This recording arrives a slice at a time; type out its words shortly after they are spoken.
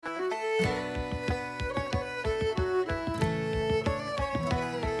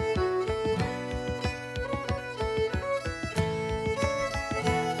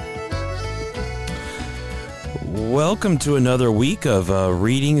Welcome to another week of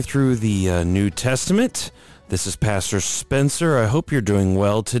reading through the New Testament. This is Pastor Spencer. I hope you're doing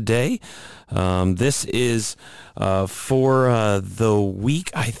well today. This is for the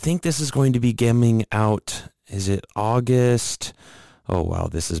week. I think this is going to be coming out. Is it August? Oh, wow,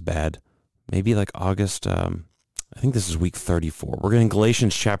 this is bad. Maybe like August. I think this is week 34. We're going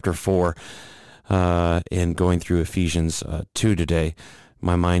Galatians chapter 4 and going through Ephesians 2 today.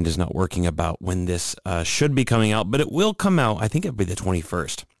 My mind is not working about when this should be coming out, but it will come out. I think it'll be the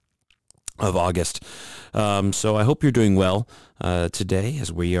 21st of August. So I hope you're doing well today,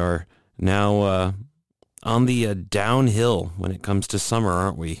 as we are now on the downhill when it comes to summer,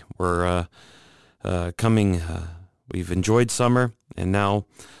 aren't we? We're we've enjoyed summer, and now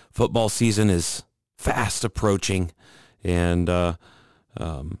football season is fast approaching, and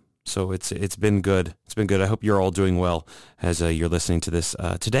so it's been good. It's been good. I hope you're all doing well as you're listening to this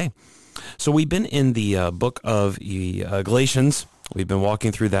today. So we've been in the book of Galatians. We've been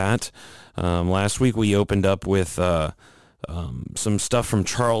walking through that. Last week we opened up with some stuff from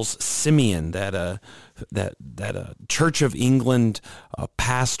Charles Simeon, that Church of England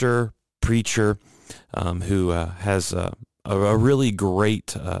pastor, preacher, who has a really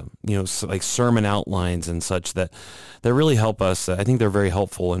great, like sermon outlines and such that really help us. I think they're very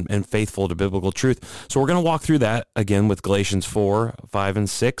helpful and faithful to biblical truth. So we're going to walk through that again with Galatians 4, 5, and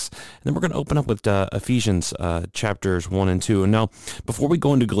 6. And then we're going to open up with Ephesians chapters 1 and 2. And now, before we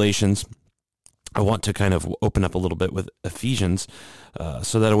go into Galatians, I want to kind of open up a little bit with Ephesians,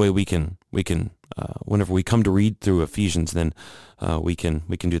 so that way we can whenever we come to read through Ephesians, then we can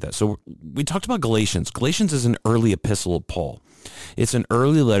do that. So we talked about Galatians. Galatians is an early epistle of Paul. It's an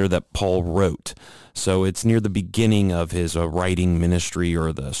early letter that Paul wrote. So it's near the beginning of his writing ministry,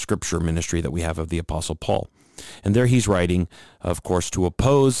 or the scripture ministry that we have of the Apostle Paul. And there he's writing, of course, to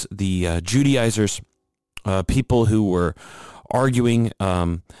oppose the Judaizers, people who were arguing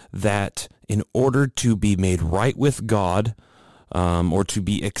that in order to be made right with God, or to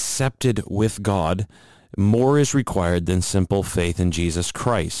be accepted with God, more is required than simple faith in Jesus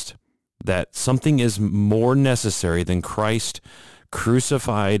Christ. That something is more necessary than Christ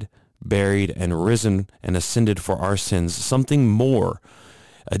crucified, buried, and risen and ascended for our sins. Something more,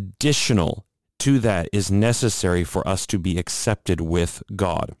 additional to that, is necessary for us to be accepted with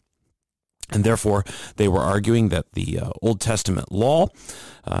God. And therefore, they were arguing that the Old Testament law,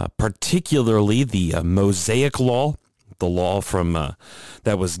 particularly the Mosaic law, the law from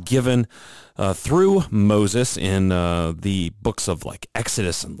that was given through Moses in the books of like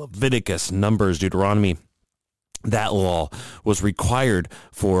Exodus and Leviticus, Numbers, Deuteronomy, that law was required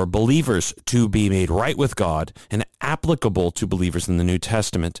for believers to be made right with God and applicable to believers in the New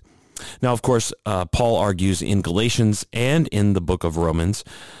Testament. Now, of course, Paul argues in Galatians and in the book of Romans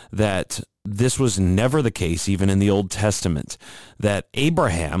that this was never the case, even in the Old Testament, that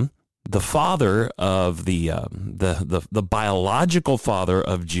Abraham, the father of the biological father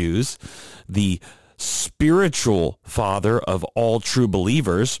of Jews, the spiritual father of all true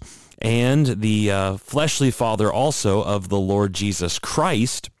believers, and the fleshly father also of the Lord Jesus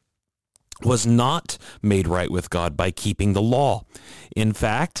Christ, was not made right with God by keeping the law. In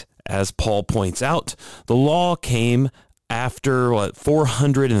fact, as Paul points out, the law came after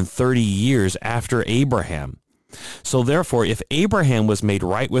 430 years after Abraham. So therefore, if Abraham was made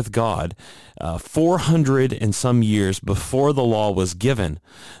right with God 400 and some years before the law was given,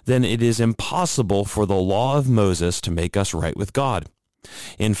 then it is impossible for the law of Moses to make us right with God.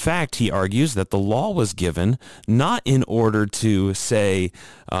 In fact, he argues that the law was given not in order to say,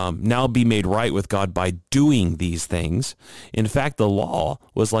 now be made right with God by doing these things. In fact, the law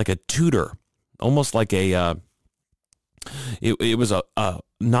was like a tutor, almost like a, it was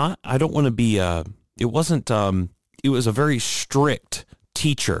not, I don't want to be, it wasn't, it was a very strict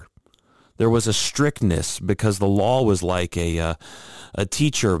teacher. There was a strictness because the law was like a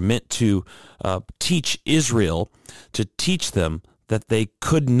teacher meant to teach Israel, to teach them that they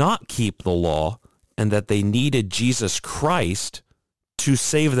could not keep the law and that they needed Jesus Christ to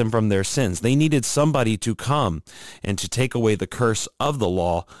save them from their sins. They needed somebody to come and to take away the curse of the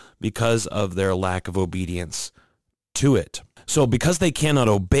law because of their lack of obedience to it. So because they cannot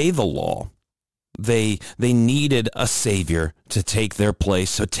obey the law, they needed a savior to take their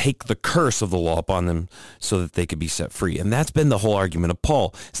place, to take the curse of the law upon them so that they could be set free. And that's been the whole argument of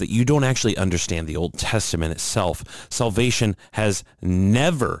Paul, is that you don't actually understand the Old Testament itself. Salvation has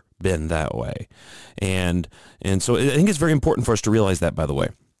never been that way. And so I think it's very important for us to realize that, by the way.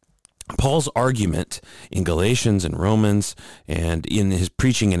 Paul's argument in Galatians and Romans and in his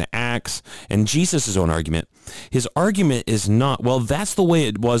preaching in Acts and Jesus' own argument, his argument is not, well, that's the way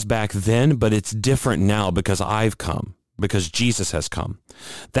it was back then, but it's different now because I've come, because Jesus has come.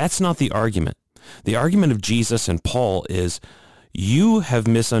 That's not the argument. The argument of Jesus and Paul is, you have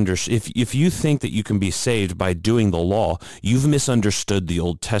misunderstood. If you think that you can be saved by doing the law, you've misunderstood the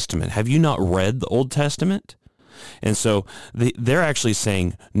Old Testament. Have you not read the Old Testament? And so they're actually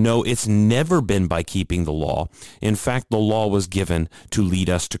saying, no, it's never been by keeping the law. In fact, the law was given to lead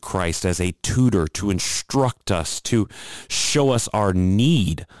us to Christ as a tutor, to instruct us, to show us our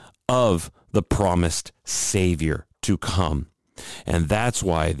need of the promised Savior to come. And that's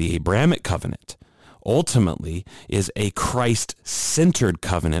why the Abrahamic covenant ultimately is a Christ-centered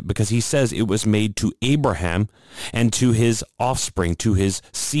covenant, because he says it was made to Abraham and to his offspring, to his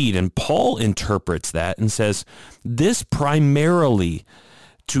seed. And Paul interprets that and says, this primarily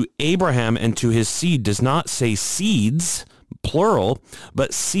to Abraham and to his seed does not say seeds, plural,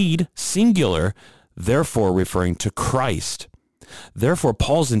 but seed, singular, therefore referring to Christ. Therefore,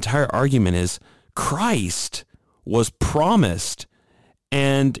 Paul's entire argument is Christ was promised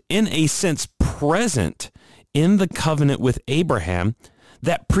and in a sense present in the covenant with Abraham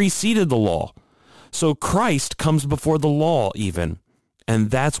that preceded the law. So Christ comes before the law even. And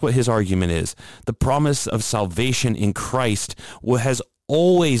that's what his argument is. The promise of salvation in Christ has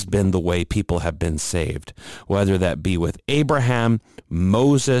always been the way people have been saved, whether that be with Abraham,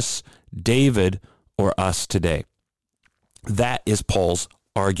 Moses, David, or us today. That is Paul's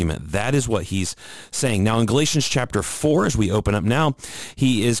argument. That is what he's saying. Now in Galatians chapter 4, as we open up now,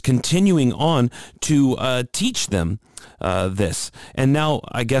 he is continuing on to teach them this. And now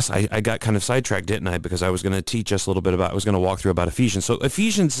I guess I got kind of sidetracked, didn't I? Because I was going to teach us a little bit about, I was going to walk through about Ephesians. So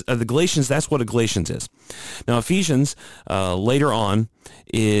Ephesians, the Galatians, that's what a Galatians is. Now Ephesians later on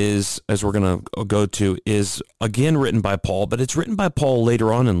is, as we're going to go to, is again written by Paul, but it's written by Paul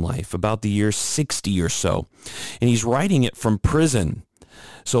later on in life, about the year 60 or so. And he's writing it from prison.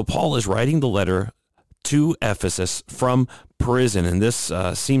 So Paul is writing the letter to Ephesus from prison, and this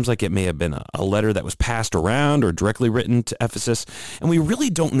seems like it may have been a letter that was passed around or directly written to Ephesus, and we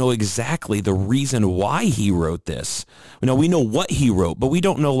really don't know exactly the reason why he wrote this. We know what he wrote, but we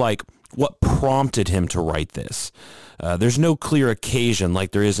don't know what prompted him to write this. There's no clear occasion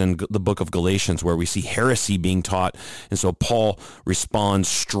like there is in the book of Galatians where we see heresy being taught, and so Paul responds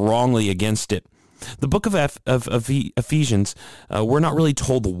strongly against it. The book of Ephesians, we're not really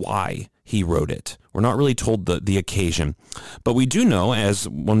told why he wrote it. We're not really told the occasion. But we do know, as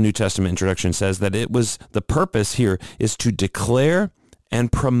one New Testament introduction says, that it was the purpose here is to declare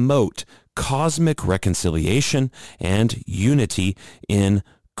and promote cosmic reconciliation and unity in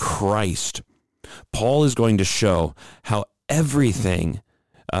Christ. Paul is going to show how everything,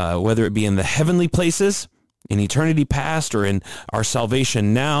 whether it be in the heavenly places, in eternity past, or in our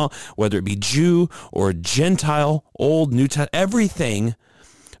salvation now, whether it be Jew or Gentile, Old, New Testament, everything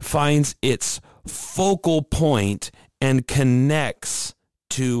finds its focal point and connects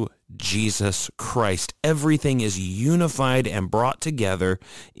to Jesus Christ. Everything is unified and brought together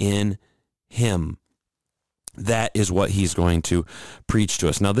in him. That is what he's going to preach to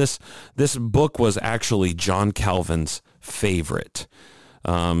us. Now, this book was actually John Calvin's favorite.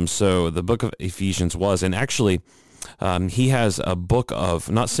 So the book of Ephesians was, and actually he has a book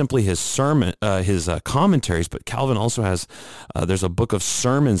of not simply his sermon, his commentaries, but Calvin also has, there's a book of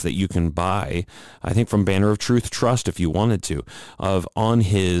sermons that you can buy, I think from Banner of Truth Trust if you wanted to, on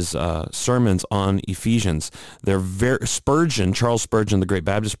his sermons on Ephesians. They're Charles Spurgeon, the great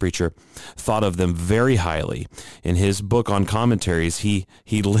Baptist preacher, thought of them very highly. In his book on commentaries, he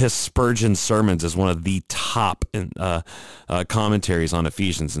lists Spurgeon's sermons as one of the top commentaries on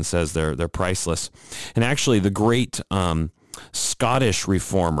Ephesians and says they're priceless. And actually the great Scottish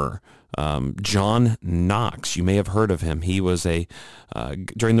reformer, John Knox, you may have heard of him. He was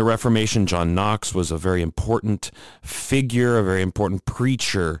during the Reformation, John Knox was a very important figure, a very important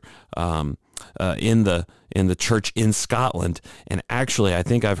preacher in the church in Scotland. And actually, I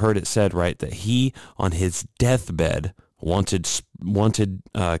think I've heard it said, right, that he, on his deathbed, wanted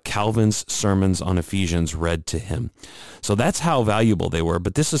Calvin's sermons on Ephesians read to him. So that's how valuable they were.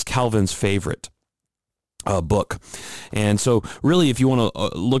 But this is Calvin's favorite book. And so really, if you want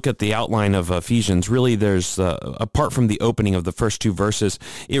to look at the outline of Ephesians, really there's, apart from the opening of the first two verses,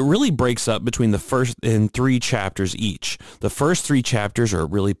 it really breaks up between the first and three chapters each. The first three chapters are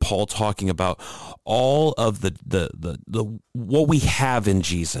really Paul talking about all of the what we have in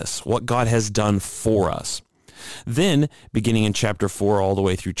Jesus, what God has done for us. Then, beginning in chapter 4 all the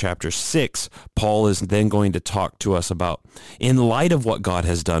way through chapter 6, Paul is then going to talk to us about, in light of what God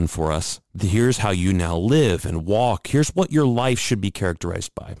has done for us, here's how you now live and walk. Here's what your life should be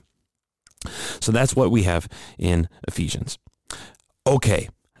characterized by. So that's what we have in Ephesians. Okay,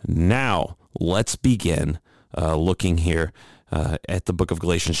 now let's begin looking here at the book of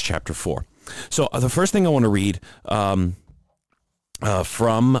Galatians chapter 4. So the first thing I want to read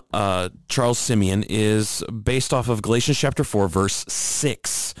from Charles Simeon is based off of Galatians chapter 4, verse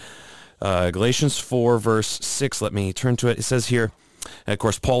 6. Galatians 4, verse 6, let me turn to it. It says here, and of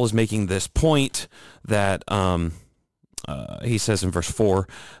course, Paul is making this point that he says in verse 4,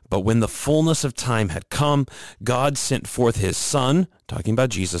 but when the fullness of time had come, God sent forth his Son, talking about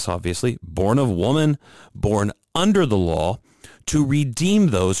Jesus, obviously, born of woman, born under the law, to redeem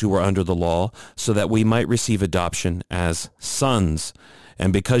those who were under the law, so that we might receive adoption as sons.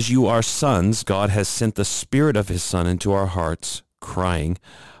 And because you are sons, God has sent the Spirit of his Son into our hearts, crying,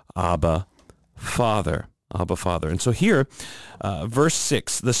 Abba, Father. Abba, Father. And so here, verse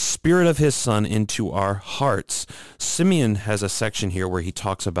 6, the Spirit of his Son into our hearts. Simeon has a section here where he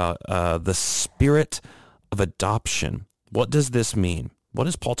talks about the Spirit of adoption. What does this mean? What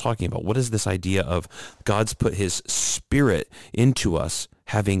is Paul talking about? What is this idea of God's put his Spirit into us,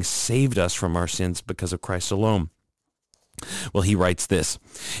 having saved us from our sins because of Christ alone? Well, he writes this,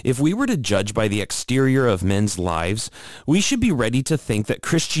 if we were to judge by the exterior of men's lives, we should be ready to think that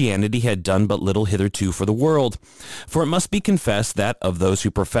Christianity had done but little hitherto for the world. For it must be confessed that, of those who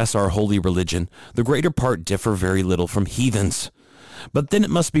profess our holy religion, the greater part differ very little from heathens. But then it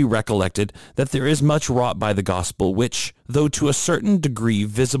must be recollected that there is much wrought by the gospel which, though to a certain degree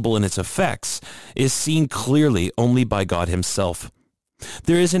visible in its effects, is seen clearly only by God himself.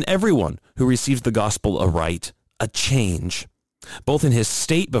 There is in everyone who receives the gospel aright a change, both in his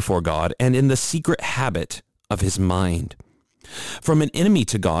state before God and in the secret habit of his mind. From an enemy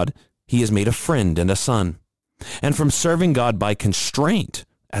to God, he is made a friend and a son. And from serving God by constraint,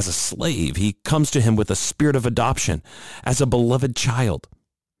 as a slave, he comes to him with a spirit of adoption, as a beloved child.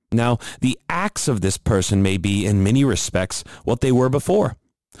 Now, the acts of this person may be, in many respects, what they were before,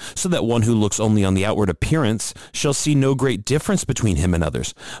 so that one who looks only on the outward appearance shall see no great difference between him and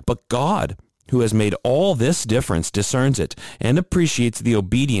others. But God, who has made all this difference, discerns it, and appreciates the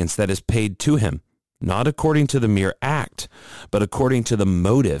obedience that is paid to him, not according to the mere act, but according to the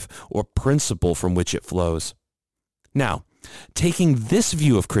motive or principle from which it flows. Now, taking this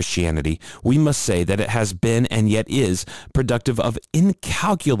view of Christianity, we must say that it has been and yet is productive of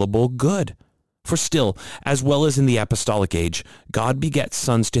incalculable good. For still, as well as in the apostolic age, God begets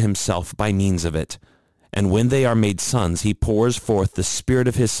sons to himself by means of it. And when they are made sons, he pours forth the Spirit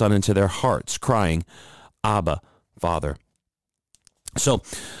of his Son into their hearts, crying, Abba, Father. So,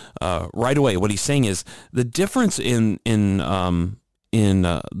 right away, what he's saying is the difference in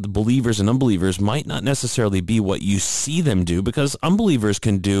the believers and unbelievers might not necessarily be what you see them do, because unbelievers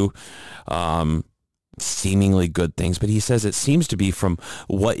can do seemingly good things, but he says it seems to be from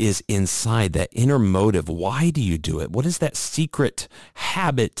what is inside, that inner motive. Why do you do it? What is that secret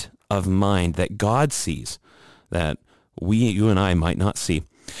habit of mind that God sees that you and I might not see?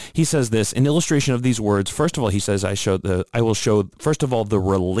 He says this, in illustration of these words, first of all, he says, I will show, first of all, the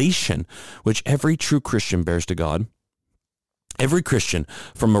relation which every true Christian bears to God. Every Christian,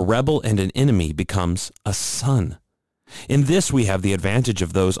 from a rebel and an enemy, becomes a son. In this we have the advantage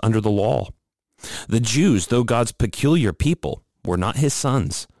of those under the law. The Jews, though God's peculiar people, were not his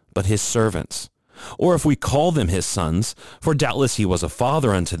sons, but his servants. Or if we call them his sons, for doubtless he was a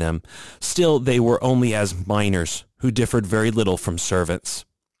father unto them, still they were only as minors, who differed very little from servants.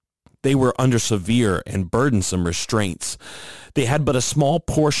 They were under severe and burdensome restraints. They had but a small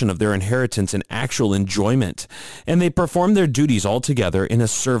portion of their inheritance in actual enjoyment, and they performed their duties altogether in a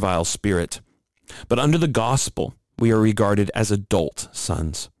servile spirit. But under the gospel, we are regarded as adult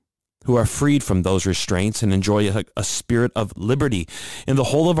sons, who are freed from those restraints and enjoy a spirit of liberty in the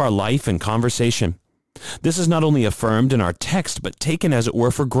whole of our life and conversation. This is not only affirmed in our text, but taken as it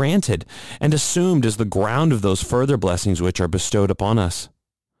were for granted, and assumed as the ground of those further blessings which are bestowed upon us.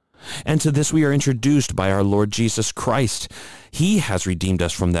 And to this we are introduced by our Lord Jesus Christ. He has redeemed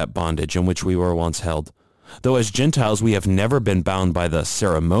us from that bondage in which we were once held. Though as Gentiles we have never been bound by the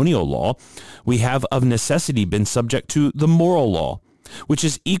ceremonial law, we have of necessity been subject to the moral law, which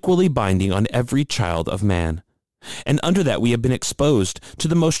is equally binding on every child of man. And under that we have been exposed to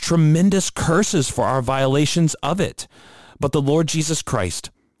the most tremendous curses for our violations of it. But the Lord Jesus Christ,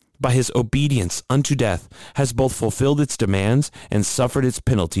 by his obedience unto death, has both fulfilled its demands and suffered its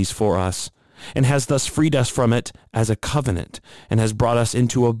penalties for us, and has thus freed us from it as a covenant, and has brought us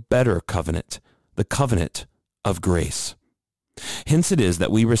into a better covenant, the covenant of grace. Hence it is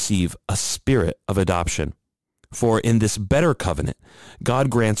that we receive a spirit of adoption. For in this better covenant, God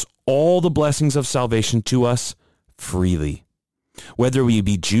grants all the blessings of salvation to us freely, whether we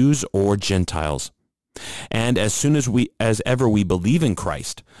be Jews or Gentiles. And as soon as ever we believe in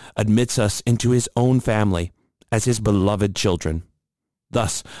Christ, admits us into his own family as his beloved children.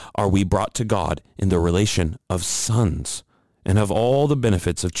 Thus are we brought to God in the relation of sons, and have all the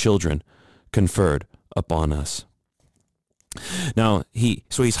benefits of children conferred upon us. Now, he's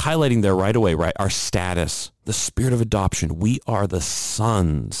highlighting there right away, right? Our status, the spirit of adoption. We are the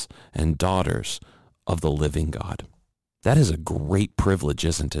sons and daughters of the living God. That is a great privilege,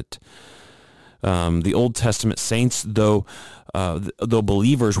 isn't it? The Old Testament saints, though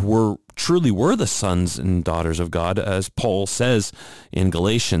believers truly were the sons and daughters of God, as Paul says in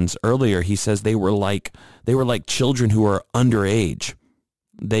Galatians earlier, he says they were like children who are underage.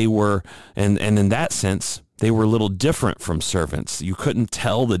 They were, and in that sense, they were a little different from servants. You couldn't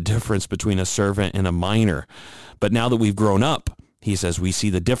tell the difference between a servant and a minor. But now that we've grown up, he says we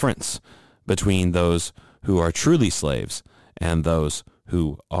see the difference between those who are truly slaves and those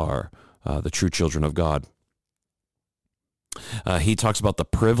who are the true children of God. He talks about the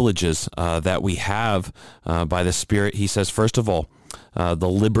privileges that we have by the Spirit. He says, first of all, the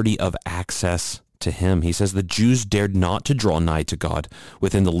liberty of access to him. He says the Jews dared not to draw nigh to God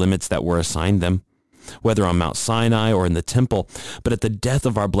within the limits that were assigned them, whether on Mount Sinai or in the temple. But at the death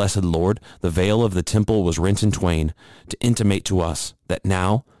of our blessed Lord, the veil of the temple was rent in twain to intimate to us that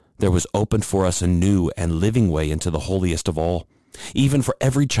now there was opened for us a new and living way into the holiest of all, even for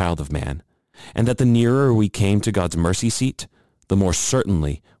every child of man, and that the nearer we came to God's mercy seat, the more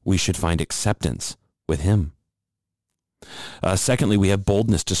certainly we should find acceptance with him. Secondly, we have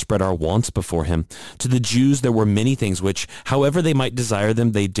boldness to spread our wants before him. To the Jews there were many things which, however they might desire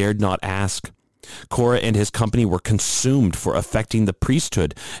them, they dared not ask. Korah and his company were consumed for affecting the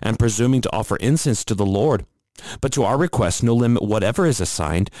priesthood and presuming to offer incense to the Lord. But to our request no limit whatever is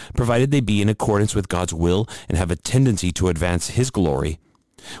assigned, provided they be in accordance with God's will and have a tendency to advance his glory.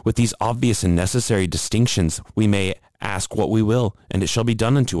 With these obvious and necessary distinctions, we may ask what we will, and it shall be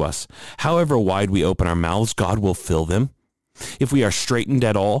done unto us. However wide we open our mouths, God will fill them. If we are straitened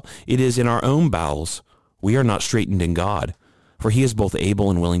at all, it is in our own bowels. We are not straitened in God, for he is both able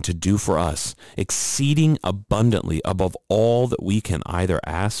and willing to do for us exceeding abundantly above all that we can either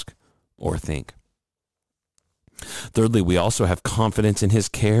ask or think. Thirdly, we also have confidence in his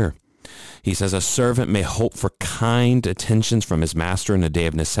care. He says, a servant may hope for kind attentions from his master in a day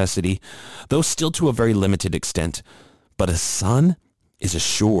of necessity, though still to a very limited extent. But a son is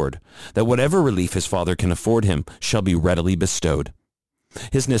assured that whatever relief his father can afford him shall be readily bestowed.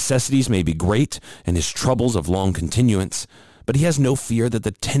 His necessities may be great and his troubles of long continuance, but he has no fear that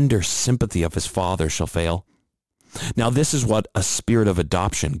the tender sympathy of his father shall fail. Now this is what a spirit of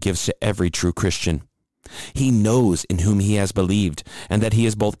adoption gives to every true Christian. He knows in whom he has believed, and that he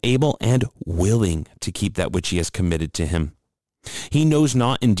is both able and willing to keep that which he has committed to him. He knows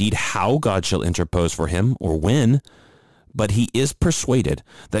not indeed how God shall interpose for him, or when, but he is persuaded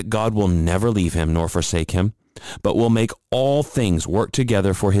that God will never leave him nor forsake him, but will make all things work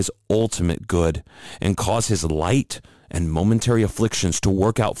together for his ultimate good, and cause his light and momentary afflictions to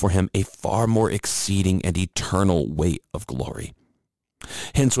work out for him a far more exceeding and eternal weight of glory.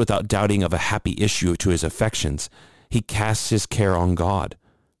 Hence, without doubting of a happy issue to his affections, he casts his care on God,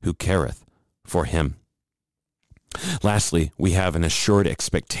 who careth for him. Lastly, we have an assured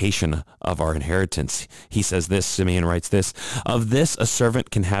expectation of our inheritance. He says this, Simeon writes this, of this a servant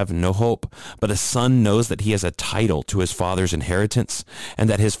can have no hope, but a son knows that he has a title to his father's inheritance, and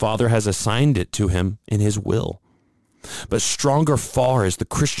that his father has assigned it to him in his will. But stronger far is the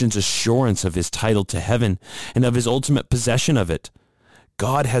Christian's assurance of his title to heaven and of his ultimate possession of it.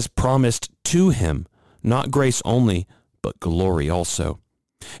 God has promised to him not grace only, but glory also,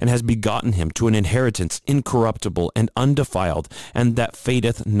 and has begotten him to an inheritance incorruptible and undefiled, and that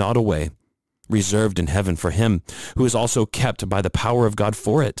fadeth not away, reserved in heaven for him, who is also kept by the power of God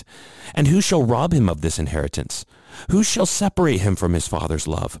for it. And who shall rob him of this inheritance? Who shall separate him from his Father's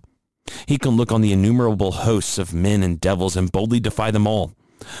love? He can look on the innumerable hosts of men and devils and boldly defy them all.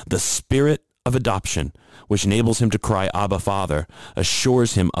 The Spirit of adoption, which enables him to cry, Abba, Father,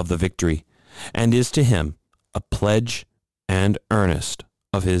 assures him of the victory, and is to him a pledge and earnest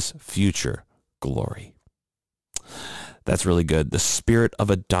of his future glory. That's really good. The spirit of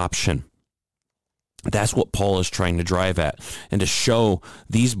adoption. That's what Paul is trying to drive at, and to show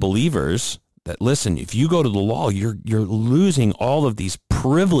these believers that, listen, if you go to the law, you're losing all of these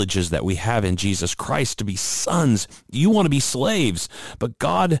privileges that we have in Jesus Christ to be sons. You want to be slaves, but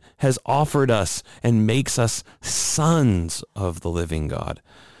God has offered us and makes us sons of the living God.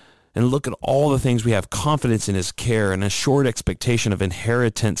 And look at all the things we have: confidence in his care and a assured expectation of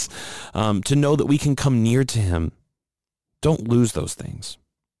inheritance, to know that we can come near to him. Don't lose those things.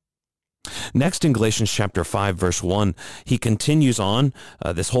 Next, in Galatians chapter 5, verse 1, he continues on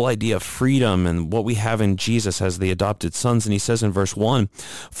this whole idea of freedom and what we have in Jesus as the adopted sons. And he says in verse 1,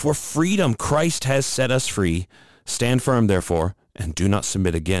 "For freedom Christ has set us free. Stand firm, therefore, and do not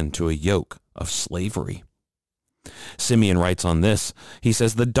submit again to a yoke of slavery." Simeon writes on this. He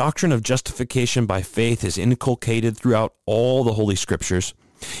says, "The doctrine of justification by faith is inculcated throughout all the Holy Scriptures,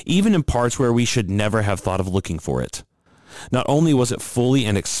 even in parts where we should never have thought of looking for it. Not only was it fully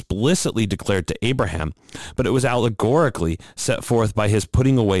and explicitly declared to Abraham, but it was allegorically set forth by his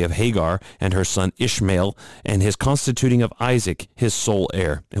putting away of Hagar and her son Ishmael and his constituting of Isaac his sole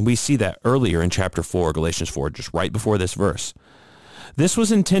heir." And we see that earlier in chapter 4, Galatians 4, just right before this verse. This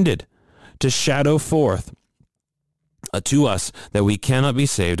was intended to shadow forth to us that we cannot be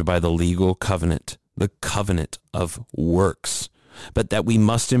saved by the legal covenant, the covenant of works, but that we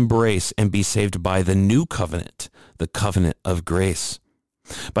must embrace and be saved by the new covenant, the covenant of grace.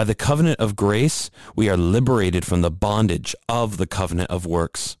 By the covenant of grace, we are liberated from the bondage of the covenant of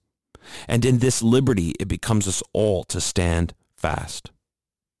works. And in this liberty, it becomes us all to stand fast.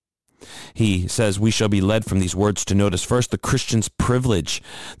 He says we shall be led from these words to notice first the Christian's privilege.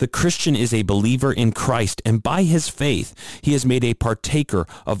 The Christian is a believer in Christ, and by his faith, he is made a partaker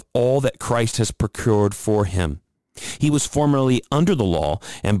of all that Christ has procured for him. He was formerly under the law,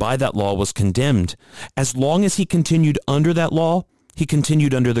 and by that law was condemned. As long as he continued under that law, he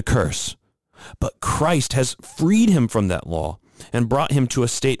continued under the curse. But Christ has freed him from that law and brought him to a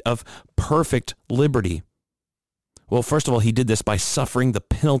state of perfect liberty. Well, first of all, he did this by suffering the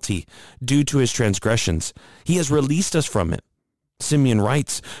penalty due to his transgressions. He has released us from it. Simeon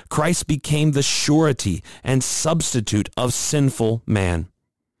writes, "Christ became the surety and substitute of sinful man."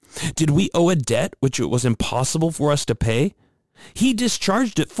 Did we owe a debt which it was impossible for us to pay? He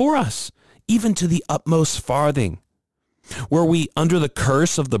discharged it for us, even to the utmost farthing. Were we under the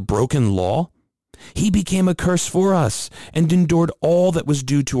curse of the broken law? He became a curse for us and endured all that was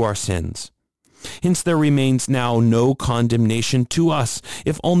due to our sins. Hence there remains now no condemnation to us.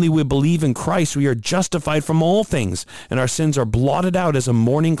 If only we believe in Christ, we are justified from all things, and our sins are blotted out as a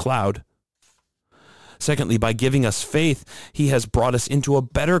morning cloud. Secondly, by giving us faith, he has brought us into a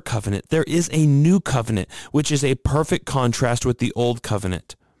better covenant. There is a new covenant, which is a perfect contrast with the old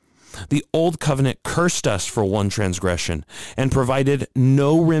covenant. The old covenant cursed us for one transgression and provided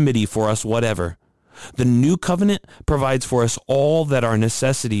no remedy for us whatever. The new covenant provides for us all that our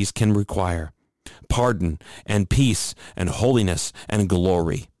necessities can require: pardon and peace and holiness and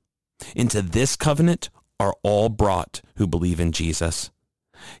glory. Into this covenant are all brought who believe in Jesus.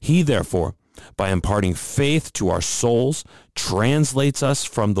 He, therefore, by imparting faith to our souls, translates us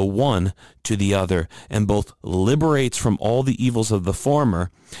from the one to the other, and both liberates from all the evils of the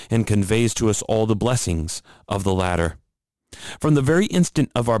former and conveys to us all the blessings of the latter. From the very instant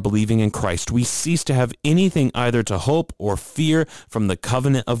of our believing in Christ, we cease to have anything either to hope or fear from the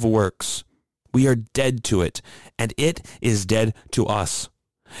covenant of works. We are dead to it, and it is dead to us.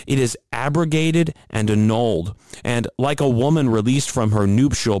 It is abrogated and annulled, and like a woman released from her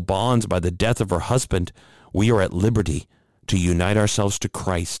nuptial bonds by the death of her husband, we are at liberty to unite ourselves to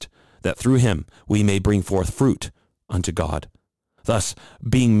Christ, that through him we may bring forth fruit unto God. Thus,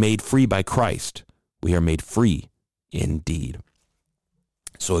 being made free by Christ, we are made free indeed.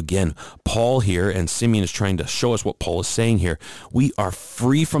 So again, Paul here, and Simeon is trying to show us what Paul is saying here. We are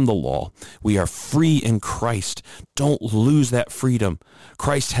free from the law. We are free in Christ. Don't lose that freedom.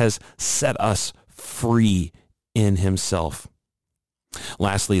 Christ has set us free in himself.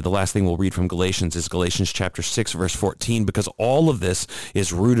 Lastly, the last thing we'll read from Galatians is Galatians chapter 6, verse 14, because all of this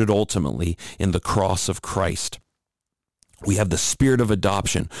is rooted ultimately in the cross of Christ. We have the spirit of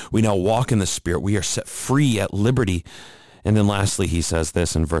adoption. We now walk in the Spirit. We are set free at liberty. And then lastly, he says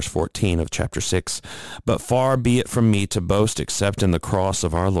this in verse 14 of chapter 6, "But far be it from me to boast except in the cross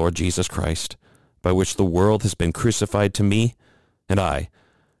of our Lord Jesus Christ, by which the world has been crucified to me, and I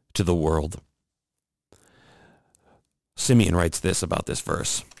to the world." Simeon writes this about this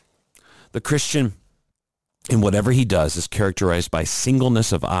verse: "The Christian, in whatever he does, is characterized by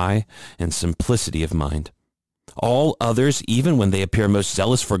singleness of eye and simplicity of mind. All others, even when they appear most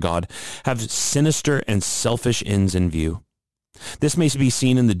zealous for God, have sinister and selfish ends in view. This may be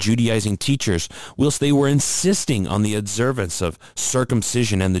seen in the Judaizing teachers, whilst they were insisting on the observance of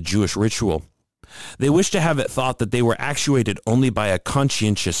circumcision and the Jewish ritual. They wished to have it thought that they were actuated only by a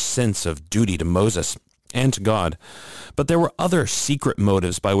conscientious sense of duty to Moses and to God, but there were other secret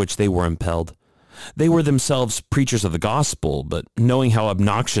motives by which they were impelled. They were themselves preachers of the gospel, but knowing how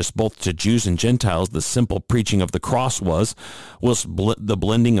obnoxious both to Jews and Gentiles the simple preaching of the cross was, whilst the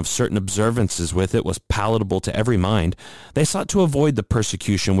blending of certain observances with it was palatable to every mind, they sought to avoid the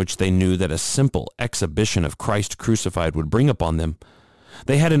persecution which they knew that a simple exhibition of Christ crucified would bring upon them.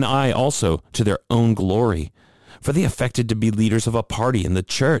 They had an eye also to their own glory, for they affected to be leaders of a party in the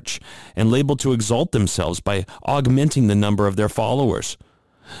church, and labeled to exalt themselves by augmenting the number of their followers.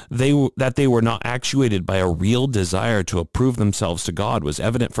 That they were not actuated by a real desire to approve themselves to God was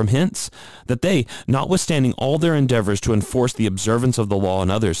evident from hence, that they, notwithstanding all their endeavors to enforce the observance of the law in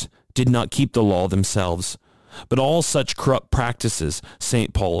others, did not keep the law themselves. But all such corrupt practices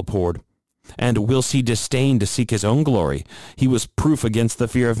St. Paul abhorred. And whilst he disdained to seek his own glory, he was proof against the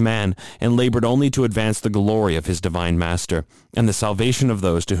fear of man, and labored only to advance the glory of his divine Master, and the salvation of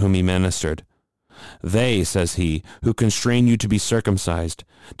those to whom he ministered. They, says he, who constrain you to be circumcised,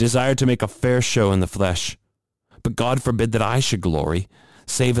 desire to make a fair show in the flesh. But God forbid that I should glory,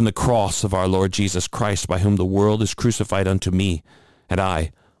 save in the cross of our Lord Jesus Christ, by whom the world is crucified unto me, and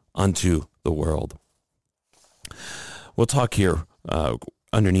I unto the world. We'll talk here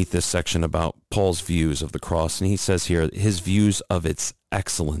underneath this section about Paul's views of the cross, and he says here his views of its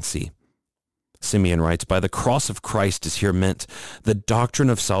excellency. Simeon writes, by the cross of Christ is here meant the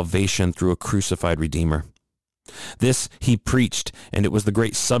doctrine of salvation through a crucified Redeemer. This he preached, and it was the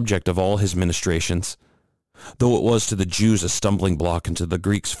great subject of all his ministrations. Though it was to the Jews a stumbling block and to the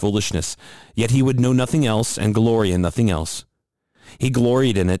Greeks foolishness, yet he would know nothing else and glory in nothing else. He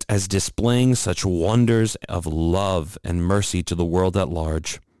gloried in it as displaying such wonders of love and mercy to the world at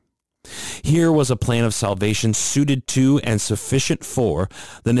large. Here was a plan of salvation suited to and sufficient for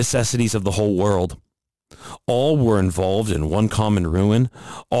the necessities of the whole world. All were involved in one common ruin.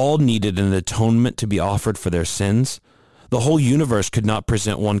 All needed an atonement to be offered for their sins. The whole universe could not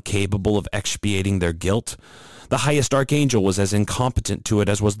present one capable of expiating their guilt. The highest archangel was as incompetent to it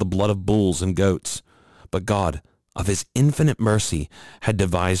as was the blood of bulls and goats. But God, of his infinite mercy, had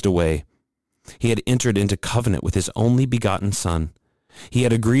devised a way. He had entered into covenant with his only begotten Son. He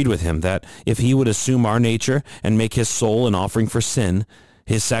had agreed with him that if he would assume our nature and make his soul an offering for sin,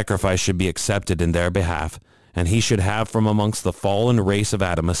 his sacrifice should be accepted in their behalf, and he should have from amongst the fallen race of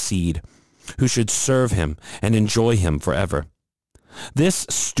Adam a seed, who should serve him and enjoy him forever. This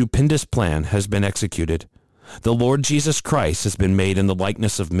stupendous plan has been executed. The Lord Jesus Christ has been made in the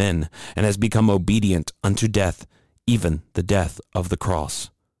likeness of men, and has become obedient unto death, even the death of the cross.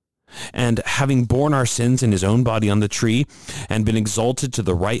 And having borne our sins in his own body on the tree, and been exalted to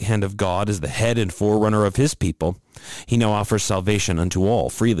the right hand of God as the head and forerunner of his people, he now offers salvation unto all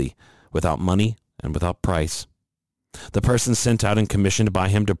freely, without money and without price. The persons sent out and commissioned by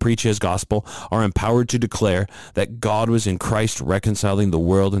him to preach his gospel are empowered to declare that God was in Christ reconciling the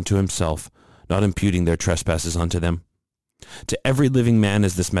world unto himself, not imputing their trespasses unto them. To every living man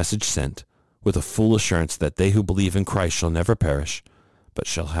is this message sent, with a full assurance that they who believe in Christ shall never perish, but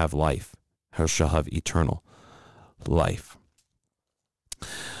shall have life, or shall have eternal life.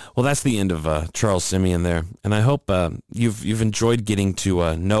 Well, that's the end of Charles Simeon there, and I hope you've enjoyed getting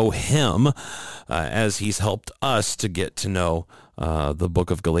to know him as he's helped us to get to know the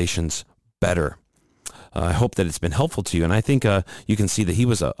book of Galatians better. I hope that it's been helpful to you, and I think you can see that he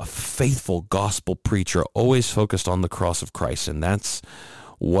was a faithful gospel preacher, always focused on the cross of Christ, and that's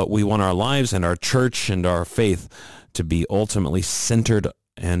what we want our lives and our church and our faith to be ultimately centered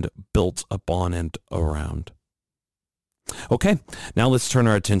and built upon and around. Okay, now let's turn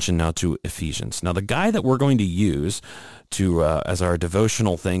our attention now to Ephesians. Now, the guy that we're going to use to as our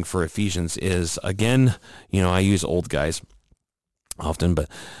devotional thing for Ephesians is, again, I use old guys often, but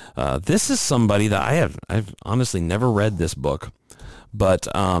this is somebody that I've honestly never read this book, but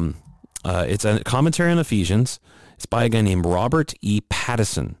it's a commentary on Ephesians. It's by a guy named Robert E.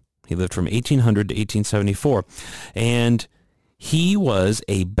 Pattison. He lived from 1800 to 1874, and he was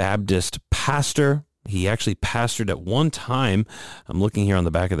a Baptist pastor. He actually pastored at one time. I'm looking here on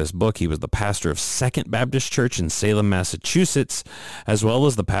the back of this book. He was the pastor of Second Baptist Church in Salem, Massachusetts, as well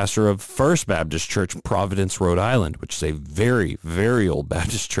as the pastor of First Baptist Church, Providence, Rhode Island, which is a very, very old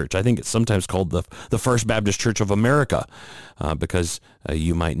Baptist church. I think it's sometimes called the First Baptist Church of America, because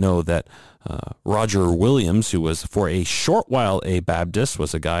you might know that Roger Williams, who was for a short while a Baptist,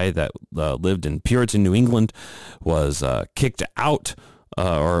 was a guy that lived in Puritan, New England, was kicked out,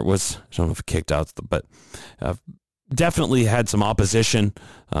 or was, I don't know if kicked out, but definitely had some opposition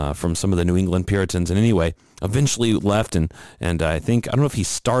from some of the New England Puritans, and anyway, eventually left, and I don't know if he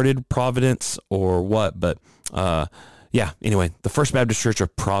started Providence or what, but anyway, the First Baptist Church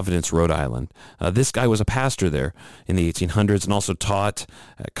of Providence, Rhode Island. This guy was a pastor there in the 1800s and also taught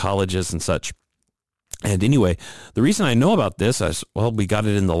at colleges and such. And anyway, the reason I know about this is, well, we got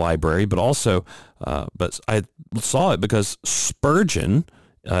it in the library, but also, but I saw it because Spurgeon,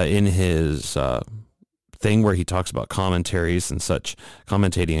 in his thing where he talks about commentaries and such,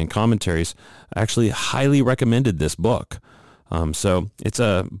 commentating and commentaries, actually highly recommended this book. So it's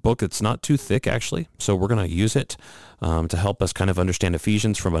a book that's not too thick, actually. So we're going to use it to help us kind of understand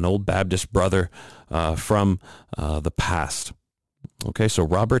Ephesians from an old Baptist brother from the past. Okay, so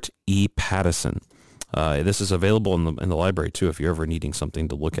Robert E. Pattison. This is available in the library too if you're ever needing something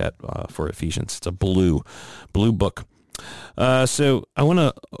to look at for Ephesians. It's a blue book. So I want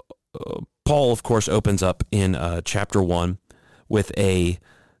to, Paul, of course, opens up in chapter 1 with a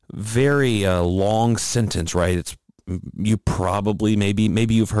very long sentence, right? It's, you probably,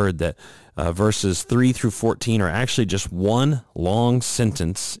 maybe you've heard that verses 3 through 14 are actually just one long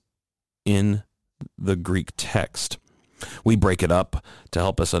sentence in the Greek text. We break it up to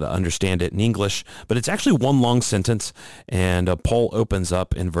help us understand it in English, but it's actually one long sentence, and Paul opens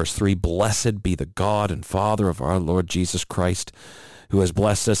up in verse 3, "Blessed be the God and Father of our Lord Jesus Christ, who has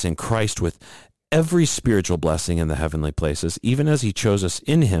blessed us in Christ with every spiritual blessing in the heavenly places, even as he chose us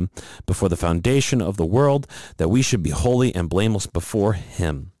in him before the foundation of the world, that we should be holy and blameless before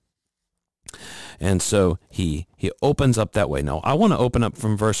him." And so he opens up that way. Now, I want to open up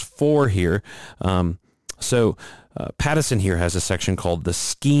from verse 4 here. Pattison here has a section called The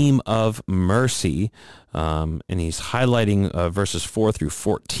Scheme of Mercy, and he's highlighting verses 4 through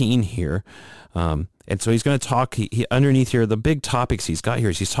 14 here. And so he's going to talk, he underneath here, the big topics he's got here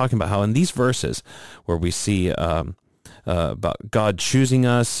is he's talking about how in these verses where we see about God choosing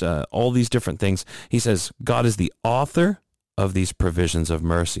us, all these different things, he says God is the author of these provisions of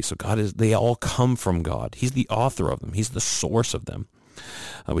mercy. So they all come from God. He's the author of them. He's the source of them.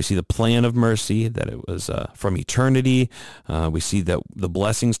 We see the plan of mercy, that it was from eternity. We see that the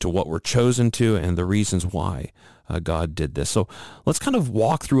blessings to what we're chosen to and the reasons why God did this. So let's kind of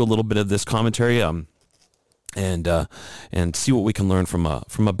walk through a little bit of this commentary and see what we can learn from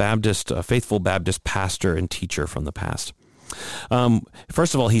a Baptist, a faithful Baptist pastor and teacher from the past.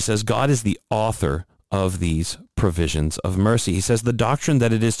 First of all, he says God is the author of these provisions of mercy. He says the doctrine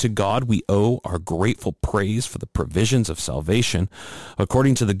that it is to God we owe our grateful praise for the provisions of salvation,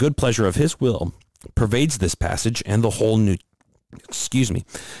 according to the good pleasure of his will, pervades this passage and the whole New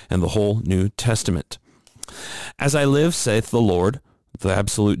Testament. As I live, saith the Lord, the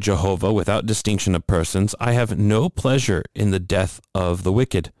absolute Jehovah, without distinction of persons, I have no pleasure in the death of the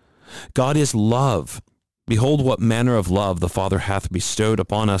wicked. God is love. Behold, what manner of love the Father hath bestowed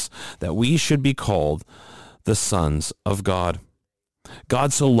upon us, that we should be called the sons of God.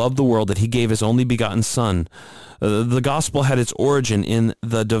 God so loved the world that he gave his only begotten Son. The gospel had its origin in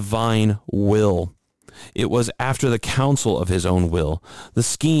the divine will. It was after the counsel of his own will. The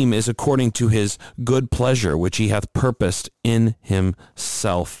scheme is according to his good pleasure, which he hath purposed in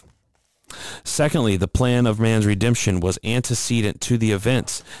himself. Secondly, the plan of man's redemption was antecedent to the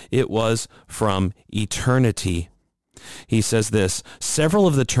events. It was from eternity. He says this, several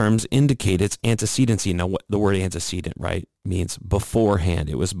of the terms indicate its antecedency. Now, what the word antecedent, right, means beforehand.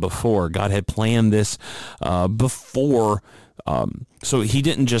 It was before. God had planned this before. So he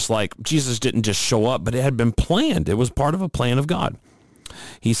didn't just Jesus didn't just show up, but it had been planned. It was part of a plan of God.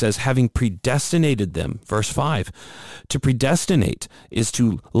 He says, having predestinated them, verse 5, to predestinate is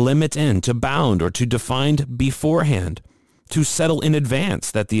to limit in, to bound, or to define beforehand, to settle in advance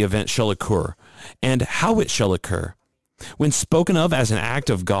that the event shall occur, and how it shall occur. When spoken of as an act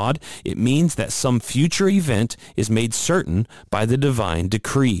of God, it means that some future event is made certain by the divine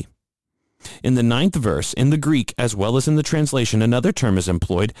decree. In the 9th verse, in the Greek as well as in the translation, another term is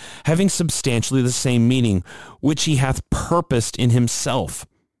employed, having substantially the same meaning, which he hath purposed in himself.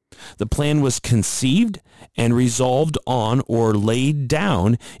 The plan was conceived and resolved on or laid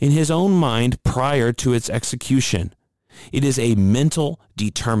down in his own mind prior to its execution. It is a mental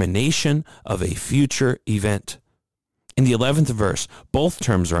determination of a future event. In the 11th verse, both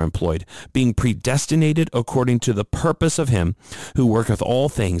terms are employed, being predestinated according to the purpose of him who worketh all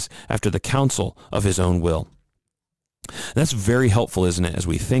things after the counsel of his own will. That's very helpful, isn't it, as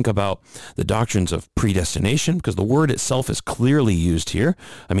we think about the doctrines of predestination, because the word itself is clearly used here.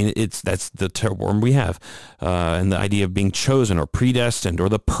 I mean, that's the term we have, and the idea of being chosen or predestined or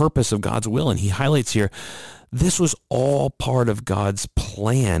the purpose of God's will. And he highlights here, this was all part of God's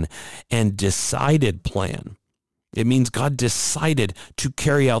plan and decided plan. It means God decided to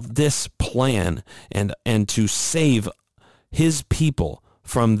carry out this plan and to save his people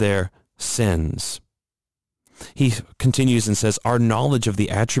from their sins. He continues and says, our knowledge of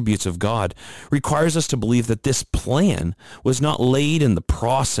the attributes of God requires us to believe that this plan was not laid in the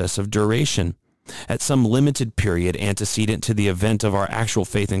process of duration. At some limited period antecedent to the event of our actual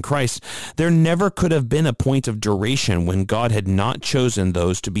faith in Christ, there never could have been a point of duration when God had not chosen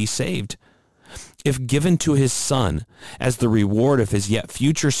those to be saved. If given to his Son as the reward of his yet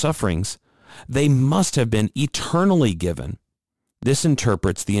future sufferings, they must have been eternally given. This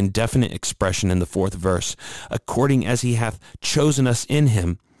interprets the indefinite expression in the 4th verse, according as he hath chosen us in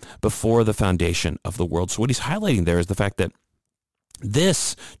him before the foundation of the world. So what he's highlighting there is the fact that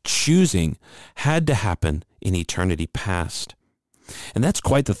this choosing had to happen in eternity past. And that's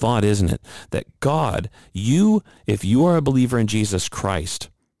quite the thought, isn't it? That God, if you are a believer in Jesus Christ,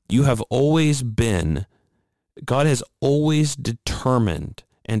 you have always been, God has always determined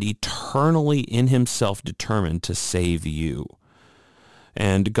and eternally in himself determined to save you.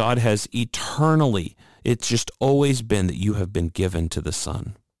 And God has eternally, it's just always been that you have been given to the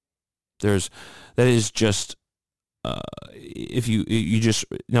Son. That is just, if you just,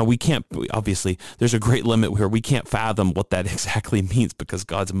 now we can't, obviously there's a great limit where we can't fathom what that exactly means because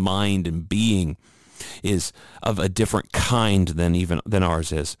God's mind and being is of a different kind than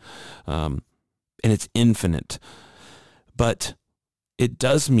ours is. And it's infinite. But it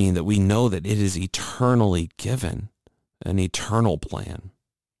does mean that we know that it is eternally given, an eternal plan.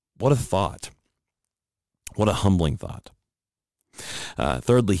 What a thought. What a humbling thought.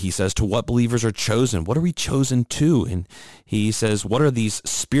 Thirdly, he says, to what believers are chosen? What are we chosen to? And he says, what are these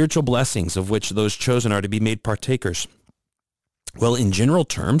spiritual blessings of which those chosen are to be made partakers? Well, in general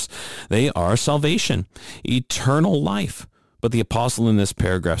terms, they are salvation, eternal life. But the apostle in this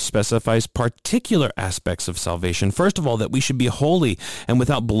paragraph specifies particular aspects of salvation. First of all, that we should be holy and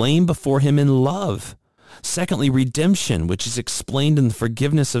without blame before him in love. Secondly, redemption, which is explained in the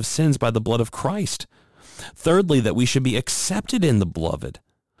forgiveness of sins by the blood of Christ. Thirdly, that we should be accepted in the beloved.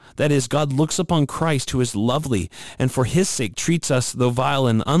 That is, God looks upon Christ, who is lovely, and for his sake treats us, though vile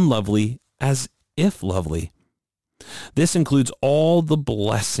and unlovely, as if lovely. This includes all the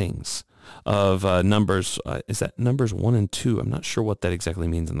blessings of Numbers. Is that Numbers 1 and 2? I'm not sure what that exactly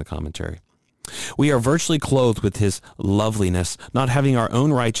means in the commentary. We are virtually clothed with his loveliness, not having our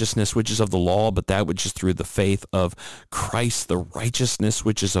own righteousness, which is of the law, but that which is through the faith of Christ, the righteousness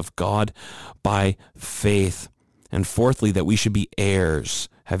which is of God by faith. And fourthly, that we should be heirs,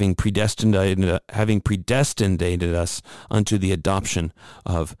 having predestinated us unto the adoption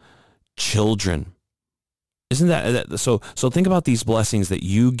of children. Isn't that so? So think about these blessings that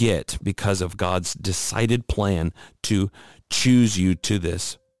you get because of God's decided plan to choose you to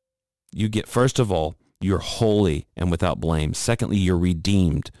this. You get, first of all, you're holy and without blame. Secondly, you're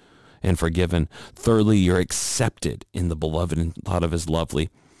redeemed and forgiven. Thirdly, you're accepted in the beloved and thought of as lovely.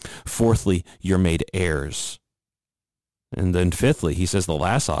 Fourthly, you're made heirs. And then fifthly, he says the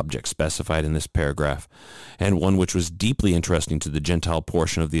last object specified in this paragraph, and one which was deeply interesting to the Gentile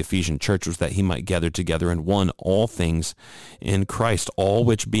portion of the Ephesian church, was that he might gather together in one all things in Christ, all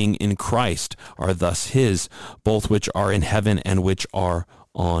which being in Christ are thus his, both which are in heaven and which are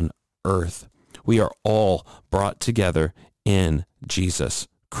on earth. We are all brought together in Jesus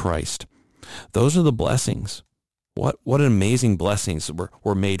Christ. Those are the blessings. What an amazing blessings.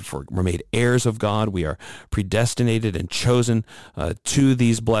 We're made heirs of God. We are predestinated and chosen to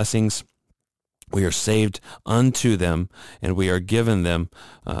these blessings. We are saved unto them, and we are given them.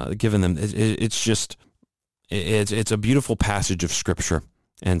 It's a beautiful passage of Scripture,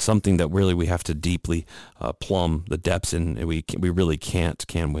 and something that really we have to deeply plumb the depths in. We really can't,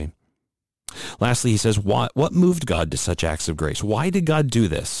 can we? Lastly, he says, what moved God to such acts of grace? Why did God do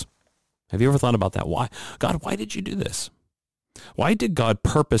this? Have you ever thought about that? Why? God, why did you do this? Why did God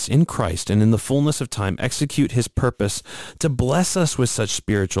purpose in Christ and in the fullness of time execute his purpose to bless us with such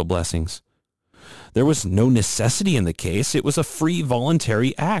spiritual blessings? There was no necessity in the case. It was a free,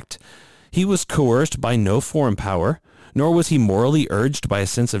 voluntary act. He was coerced by no foreign power, nor was he morally urged by a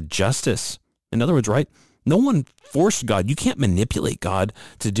sense of justice. In other words, right? No one forced God. You can't manipulate God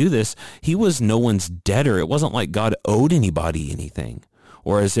to do this. He was no one's debtor. It wasn't like God owed anybody anything,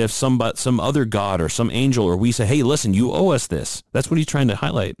 or as if some other God or some angel, or we say, hey, listen, you owe us this. That's what he's trying to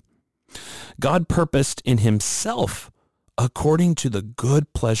highlight. God purposed in himself according to the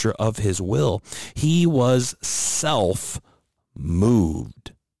good pleasure of his will. He was self-moved.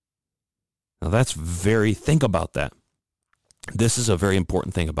 Now think about that. This is a very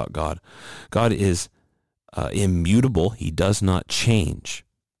important thing about God. God is immutable. He does not change.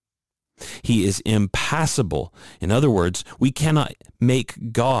 He is impassible. In other words, we cannot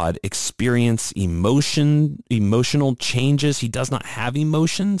make God experience emotional changes. He does not have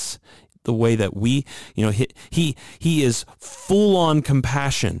emotions the way that we, he is full on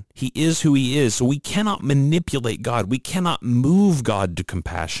compassion. He is who he is. So we cannot manipulate God. We cannot move God to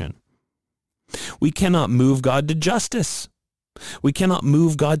compassion. We cannot move God to justice. We cannot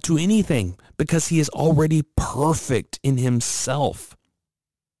move God to anything because he is already perfect in himself.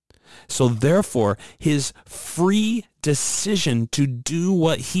 So therefore, his free decision to do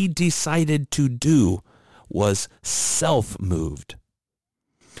what he decided to do was self-moved.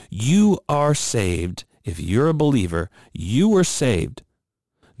 You are saved. If you're a believer, you were saved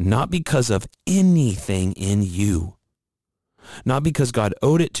not because of anything in you. Not because God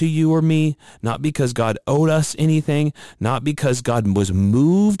owed it to you or me, not because God owed us anything, not because God was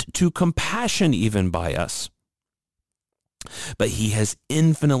moved to compassion even by us. But he has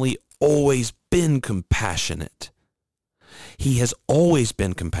infinitely always been compassionate. He has always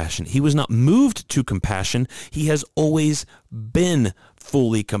been compassionate. He was not moved to compassion. He has always been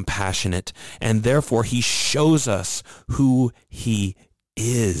fully compassionate, and therefore he shows us who he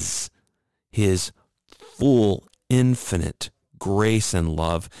is. His full, infinite grace and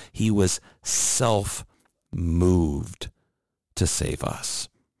love. He was self-moved to save us.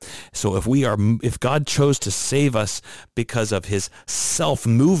 So if God chose to save us because of his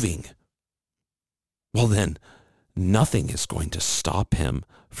self-moving, well then, nothing is going to stop him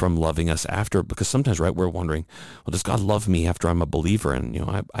from loving us after, because sometimes, right, we're wondering, well, does God love me after I'm a believer? And,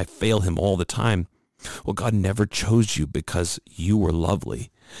 I fail him all the time. Well, God never chose you because you were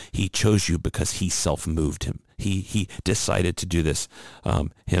lovely. He chose you because he self-moved him. He decided to do this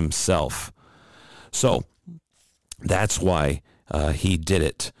himself. So that's why he did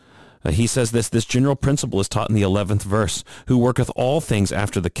it. He says this general principle is taught in the 11th verse, who worketh all things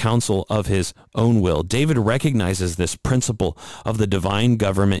after the counsel of his own will. David recognizes this principle of the divine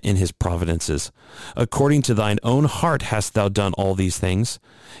government in his providences. According to thine own heart hast thou done all these things.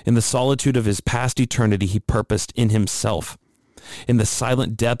 In the solitude of his past eternity he purposed in himself. In the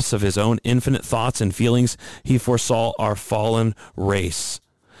silent depths of his own infinite thoughts and feelings he foresaw our fallen race,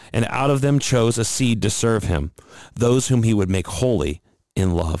 and out of them chose a seed to serve him, those whom he would make holy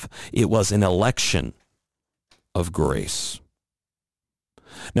in love. It was an election of grace.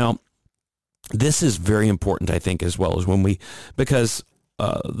 Now, this is very important, I think, as well, as because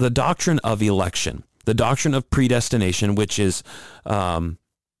the doctrine of election, the doctrine of predestination, which is has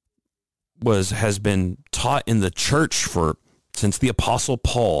been taught in the church since the Apostle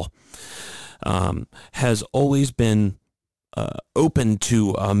Paul, has always been open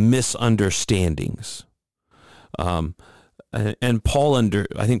to misunderstandings. And I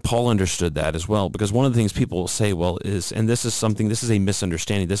think Paul understood that as well, because one of the things people will say, this is a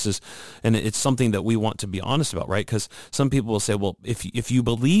misunderstanding. And it's something that we want to be honest about, right? Because some people will say, well, if you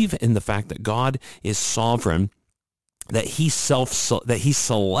believe in the fact that God is sovereign, that he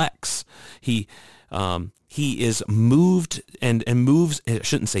selects, he is moved and moves. I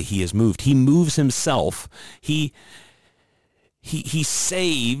shouldn't say he is moved. He moves himself. He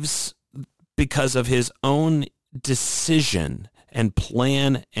saves because of his own decision and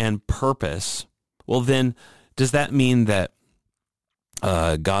plan and purpose. Well, then, does that mean that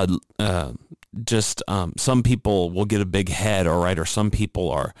God some people will get a big head, all right, or some people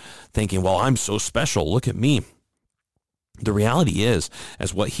are thinking, well, I'm so special, look at me. The reality is,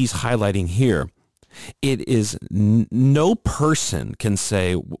 as what he's highlighting here, it is no person can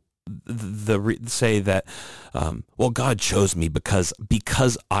say that, well, God chose me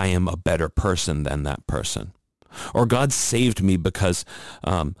because I am a better person than that person. Or God saved me because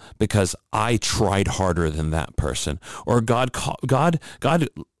I tried harder than that person. Or God, the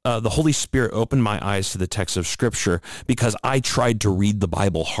Holy Spirit opened my eyes to the text of Scripture because I tried to read the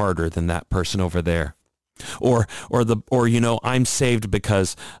Bible harder than that person over there. Or I'm saved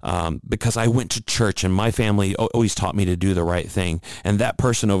because I went to church and my family always taught me to do the right thing, and that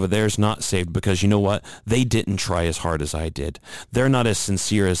person over there is not saved because, you know what, they didn't try as hard as I did. They're not as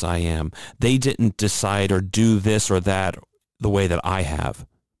sincere as I am. They didn't decide or do this or that the way that I have.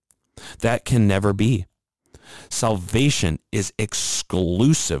 That can never be. Salvation is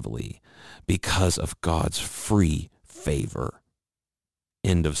exclusively because of God's free favor.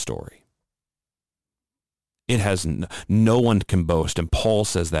 End of story. It has no one can boast, and Paul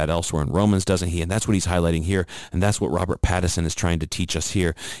says that elsewhere in Romans, doesn't he? And that's what he's highlighting here, and that's what Robert Pattison is trying to teach us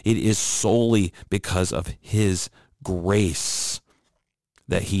here. It is solely because of his grace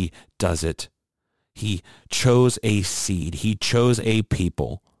that he does it. He chose a seed. He chose a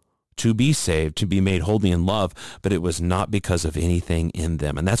people to be saved, to be made holy in love, but it was not because of anything in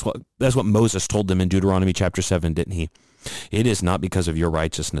them. And that's what Moses told them in Deuteronomy chapter 7, didn't he? It is not because of your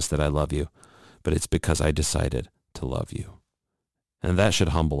righteousness that I love you, but it's because I decided to love you. And that should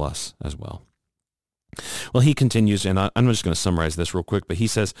humble us as well. Well, he continues, and I'm just going to summarize this real quick, but he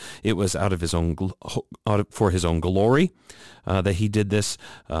says it was out of his own, for his own glory that he did this.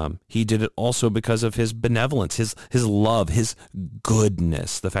 He did it also because of his benevolence, his love, his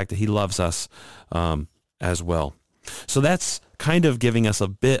goodness, the fact that he loves us as well. So that's kind of giving us a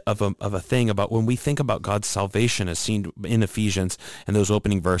bit of a thing about when we think about God's salvation as seen in Ephesians and those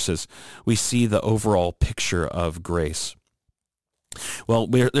opening verses, we see the overall picture of grace. Well,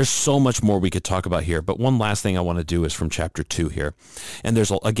 there's so much more we could talk about here, but one last thing I want to do is from chapter 2 here. And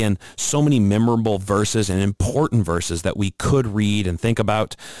there's, again, so many memorable verses and important verses that we could read and think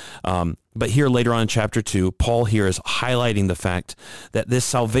about. But here later on in chapter 2, Paul here is highlighting the fact that this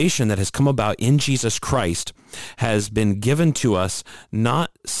salvation that has come about in Jesus Christ has been given to us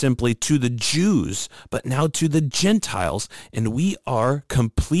not simply to the Jews, but now to the Gentiles. And we are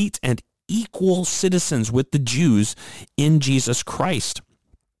complete and equal citizens with the Jews in Jesus Christ.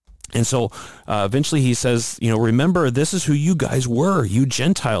 And so eventually he says, remember, this is who you guys were, you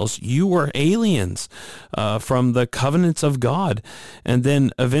Gentiles. You were aliens from the covenants of God. And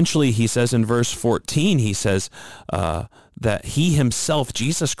then eventually he says in verse 14, he says that he himself,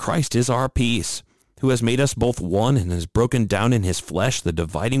 Jesus Christ, is our peace, who has made us both one and has broken down in his flesh the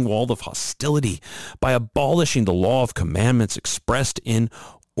dividing wall of hostility by abolishing the law of commandments expressed in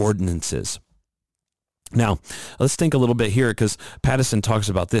ordinances. Now, let's think a little bit here because Pattison talks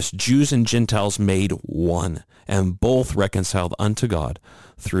about this. Jews and Gentiles made one and both reconciled unto God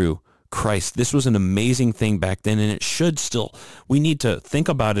through Christ. This was an amazing thing back then, and it should still. We need to think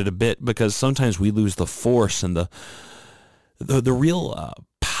about it a bit because sometimes we lose the force and the real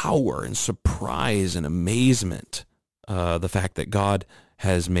power and surprise and amazement, the fact that God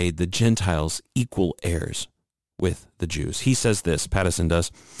has made the Gentiles equal heirs with the Jews. He says this, Pattison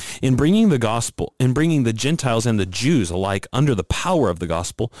does, in bringing the Gentiles and the Jews alike under the power of the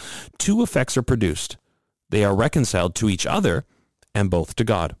gospel, two effects are produced. They are reconciled to each other and both to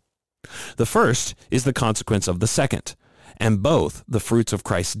God. The first is the consequence of the second, and both the fruits of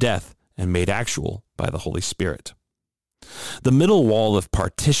Christ's death and made actual by the Holy Spirit. The middle wall of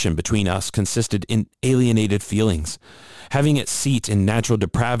partition between us consisted in alienated feelings, having its seat in natural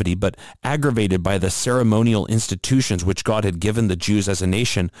depravity, but aggravated by the ceremonial institutions which God had given the Jews as a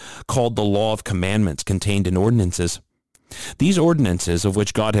nation, called the law of commandments contained in ordinances. These ordinances, of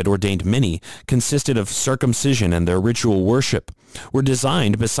which God had ordained many, consisted of circumcision and their ritual worship, were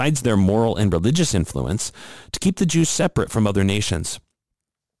designed, besides their moral and religious influence, to keep the Jews separate from other nations.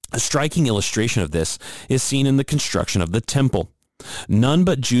 A striking illustration of this is seen in the construction of the temple. None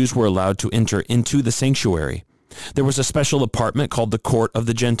but Jews were allowed to enter into the sanctuary. There was a special apartment called the Court of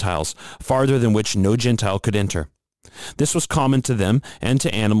the Gentiles, farther than which no Gentile could enter. This was common to them and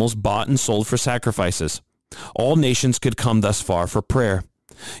to animals bought and sold for sacrifices. All nations could come thus far for prayer.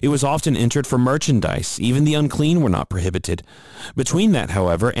 It was often entered for merchandise. Even the unclean were not prohibited. Between that,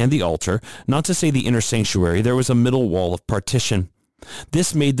 however, and the altar, not to say the inner sanctuary, there was a middle wall of partition.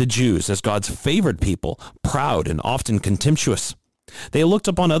 This made the Jews, as God's favored people, proud and often contemptuous. They looked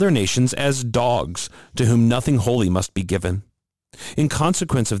upon other nations as dogs, to whom nothing holy must be given. In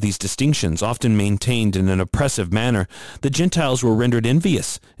consequence of these distinctions, often maintained in an oppressive manner, the Gentiles were rendered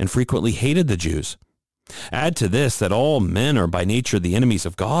envious and frequently hated the Jews. Add to this that all men are by nature the enemies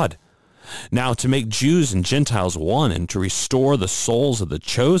of God. Now, to make Jews and Gentiles one and to restore the souls of the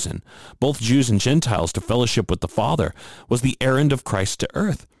chosen, both Jews and Gentiles, to fellowship with the Father, was the errand of Christ to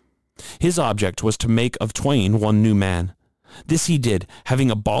earth. His object was to make of twain one new man. This he did,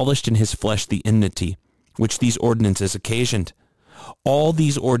 having abolished in his flesh the enmity, which these ordinances occasioned. All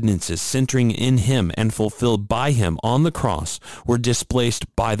these ordinances, centering in him and fulfilled by him on the cross, were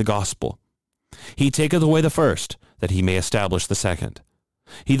displaced by the gospel. He taketh away the first, that he may establish the second.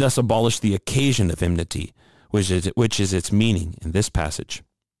 He thus abolished the occasion of enmity, which is its meaning in this passage.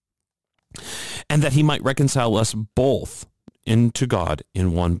 And that he might reconcile us both into God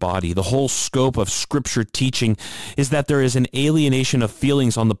in one body. The whole scope of Scripture teaching is that there is an alienation of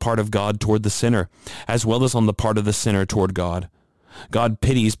feelings on the part of God toward the sinner, as well as on the part of the sinner toward God. God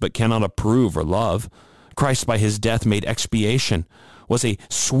pities but cannot approve or love. Christ by his death made expiation, was a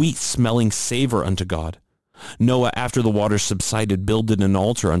sweet-smelling savor unto God. Noah, after the waters subsided, builded an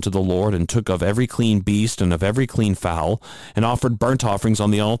altar unto the Lord, and took of every clean beast and of every clean fowl, and offered burnt offerings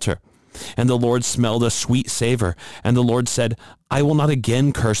on the altar. And the Lord smelled a sweet savor, and the Lord said, I will not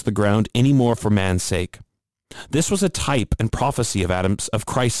again curse the ground any more for man's sake. This was a type and prophecy of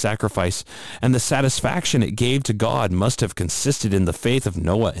Christ's sacrifice, and the satisfaction it gave to God must have consisted in the faith of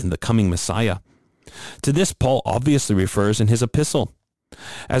Noah in the coming Messiah. To this Paul obviously refers in his epistle.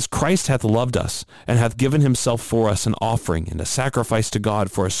 As Christ hath loved us, and hath given himself for us an offering and a sacrifice to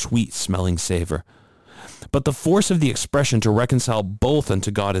God for a sweet-smelling savor. But the force of the expression to reconcile both unto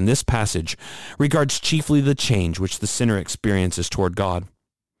God in this passage regards chiefly the change which the sinner experiences toward God.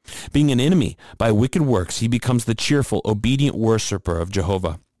 Being an enemy by wicked works, he becomes the cheerful, obedient worshiper of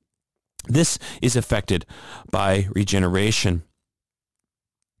Jehovah. This is effected by regeneration.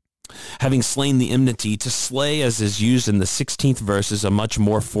 Having slain the enmity, to slay, as is used in the 16th verse, is a much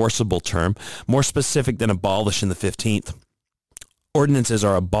more forcible term, more specific than abolish in the 15th. Ordinances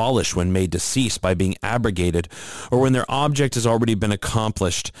are abolished when made to cease by being abrogated, or when their object has already been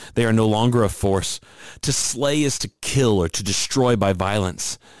accomplished. They are no longer a force. To slay is to kill or to destroy by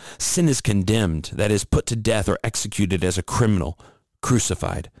violence. Sin is condemned, that is, put to death or executed as a criminal,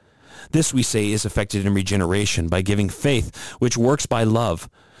 crucified. This, we say, is effected in regeneration by giving faith, which works by love,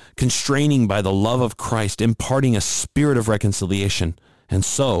 constraining by the love of Christ, imparting a spirit of reconciliation, and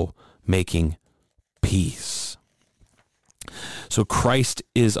so making peace. So Christ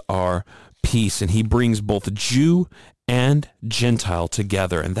is our peace, and he brings both Jew and Gentile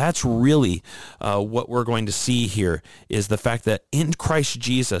together. And that's really what we're going to see here, is the fact that in Christ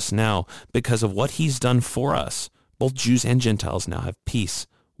Jesus now, because of what he's done for us, both Jews and Gentiles now have peace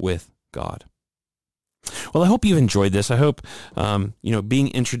with God. Well, I hope you've enjoyed this. I hope, being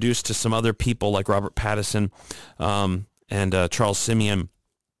introduced to some other people like Robert Patteson and Charles Simeon,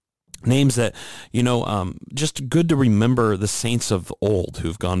 names that, just good to remember the saints of old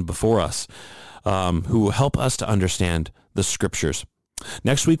who've gone before us, who help us to understand the scriptures.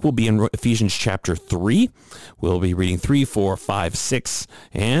 Next week, we'll be in Ephesians chapter 3. We'll be reading 3, 4, 5, 6,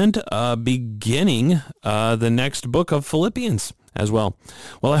 and beginning the next book of Philippians as well.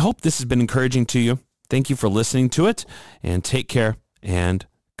 Well, I hope this has been encouraging to you. Thank you for listening to it, and take care, and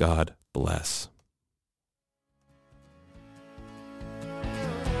God bless.